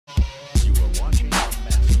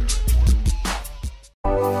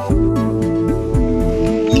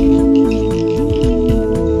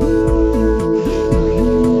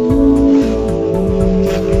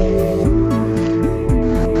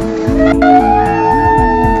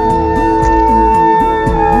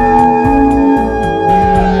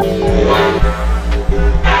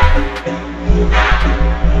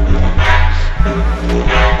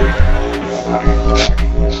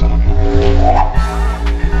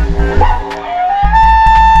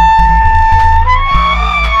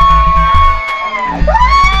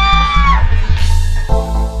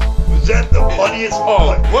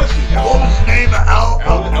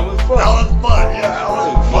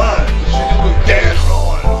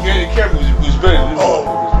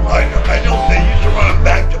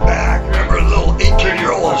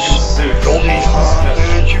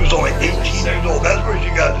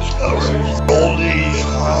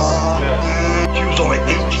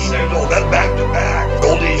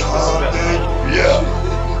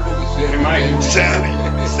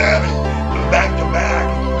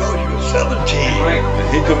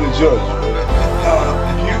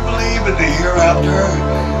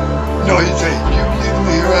he'd say, do you believe in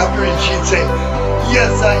the hereafter? And she'd say,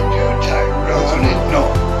 yes, I do, Tyrone. And no.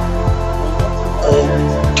 Oh,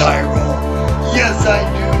 Tyrone. Yes, I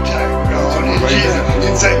do, Tyrone. And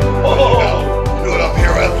he'd say, oh, you know what I'm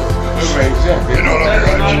hereafter? You know what I'm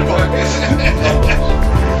hereafter?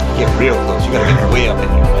 Get real close. You gotta get way up in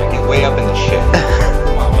here. Get way up in the shit.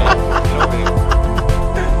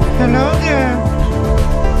 Hello there.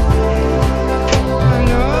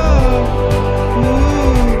 Hello.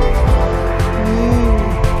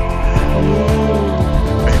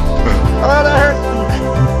 Oh, that hurt.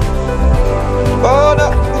 Oh, no.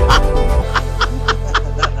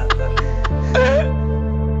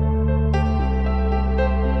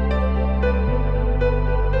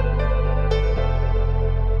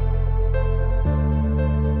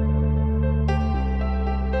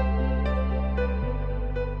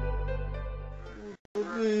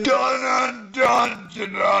 Dun dun dun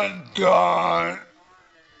dun dun.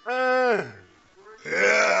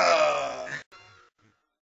 Yeah.